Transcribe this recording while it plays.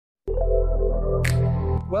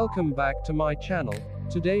Welcome back to my channel.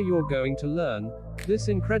 Today you're going to learn this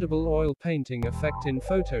incredible oil painting effect in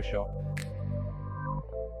Photoshop.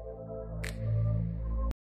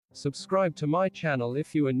 Subscribe to my channel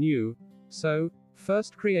if you are new. So,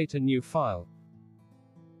 first create a new file.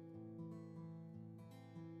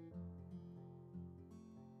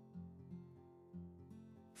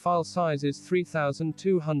 File size is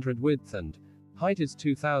 3200 width and height is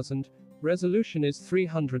 2000, resolution is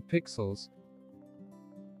 300 pixels.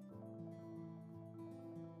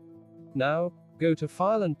 Now, go to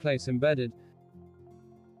File and Place Embedded.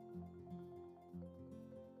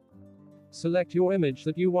 Select your image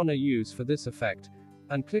that you want to use for this effect,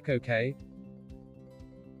 and click OK.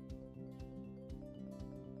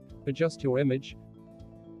 Adjust your image.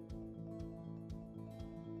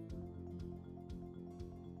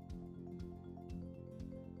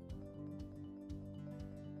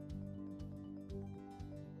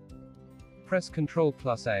 Press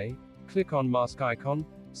Ctrl+A, click on mask icon,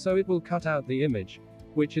 so it will cut out the image,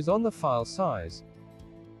 which is on the file size.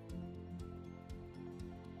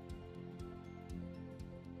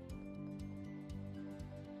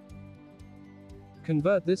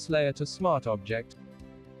 Convert this layer to Smart Object.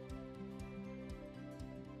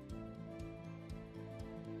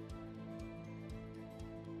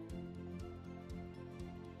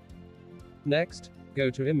 Next, go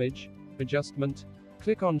to Image, Adjustment,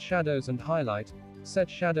 click on Shadows and Highlight, set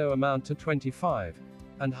Shadow Amount to 25,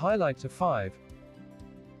 and Highlight to 5.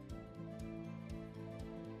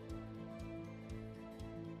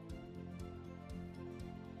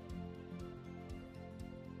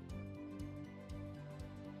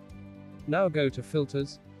 Now go to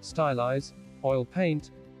Filters, Stylize, Oil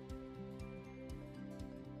Paint.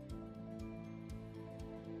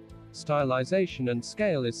 Stylization and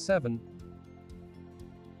scale is 7.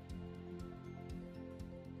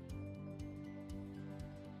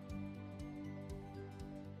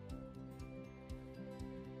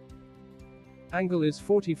 Angle is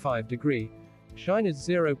 45 degree. Shine is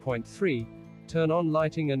 0.3. Turn on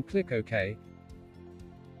lighting and click OK.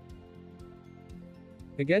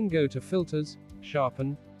 Again go to Filters,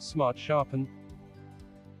 Sharpen, Smart Sharpen.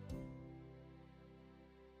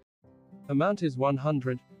 Amount is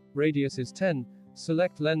 100, radius is 10,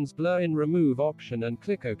 select Lens Blur in Remove option and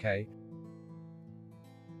click OK.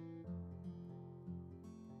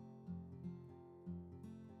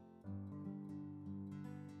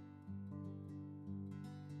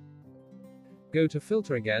 Go to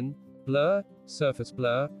Filter again, Blur, Surface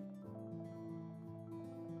Blur.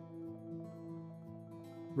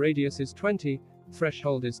 Radius is 20,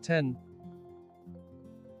 threshold is 10.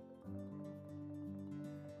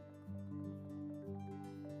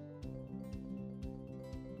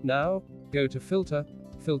 Now, go to Filter,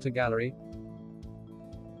 Filter Gallery.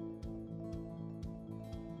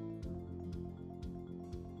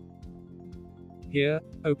 Here,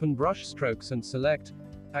 open Brush Strokes and select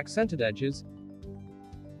Accented Edges.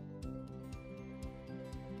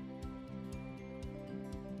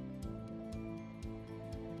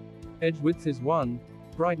 Edge width is 1,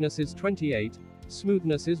 brightness is 28,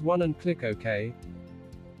 smoothness is 1 and click OK.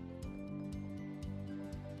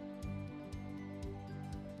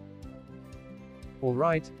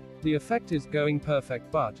 Alright, the effect is going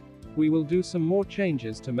perfect, but we will do some more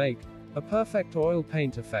changes to make a perfect oil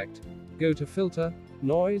paint effect. Go to Filter,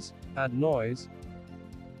 Noise, add Noise.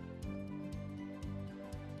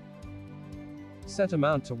 Set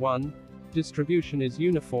amount to 1, distribution is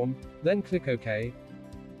uniform, then click OK.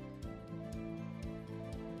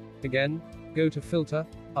 Again, go to Filter,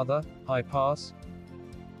 Other, High Pass.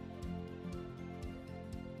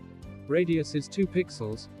 Radius is 2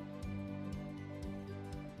 pixels.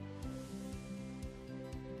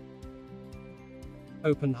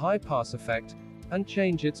 Open High Pass Effect, and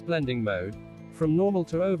change its blending mode, from normal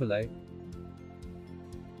to overlay.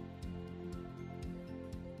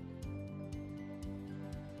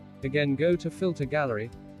 Again go to Filter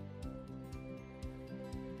Gallery.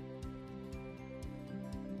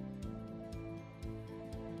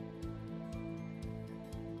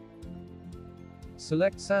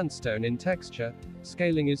 Select Sandstone in Texture,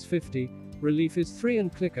 scaling is 50, relief is 3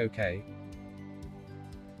 and click OK.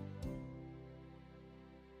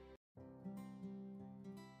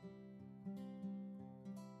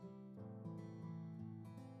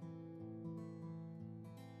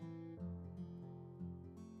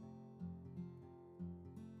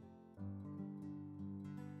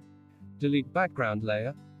 Delete background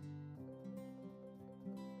layer.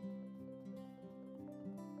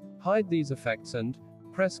 Hide these effects and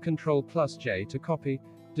press Ctrl+J to copy,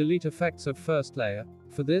 delete effects of first layer.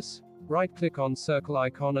 For this, right-click on circle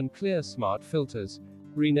icon and clear Smart Filters.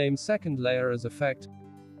 rename second layer as effect.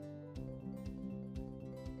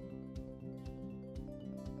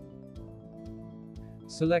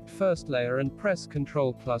 Select first layer and press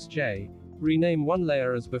Ctrl+J, rename one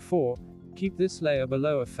layer as before, keep this layer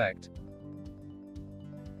below effect.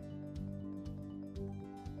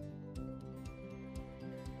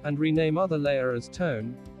 And rename other layer as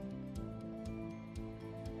tone.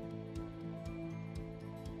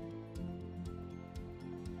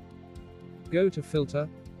 Go to Filter,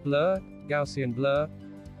 Blur, Gaussian Blur.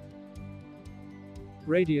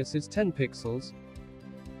 Radius is 10 pixels.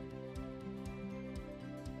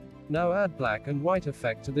 Now add black and white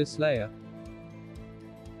effect to this layer.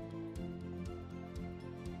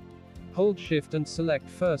 Hold Shift and select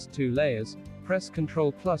first two layers, press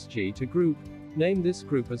Ctrl+G to group, name this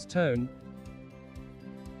group as tone.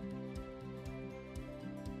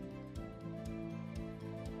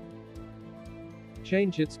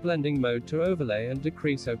 Change its blending mode to overlay and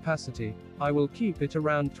decrease opacity. I will keep it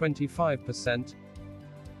around 25%.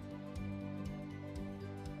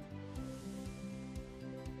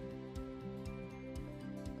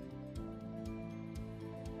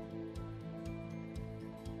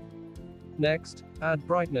 Next, add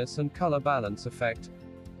brightness and color balance effect.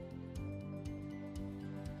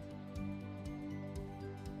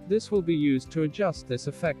 This will be used to adjust this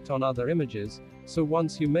effect on other images, so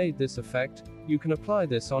once you made this effect, you can apply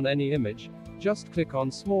this on any image. Just click on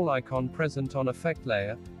small icon present on effect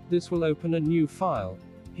layer, this will open a new file.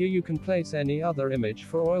 Here you can place any other image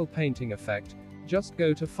for oil painting effect, just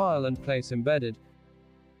go to File and place Embedded.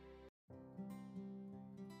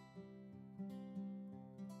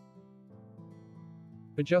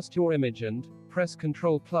 Adjust your image and press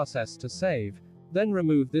Ctrl+S to save, then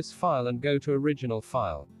remove this file and go to Original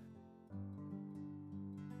File.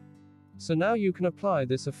 So now you can apply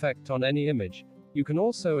this effect on any image. You can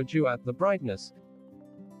also adjust the brightness.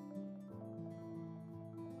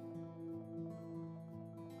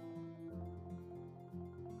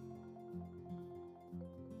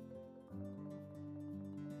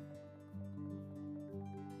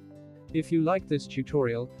 If you like this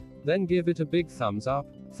tutorial, then give it a big thumbs up.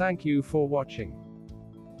 Thank you for watching.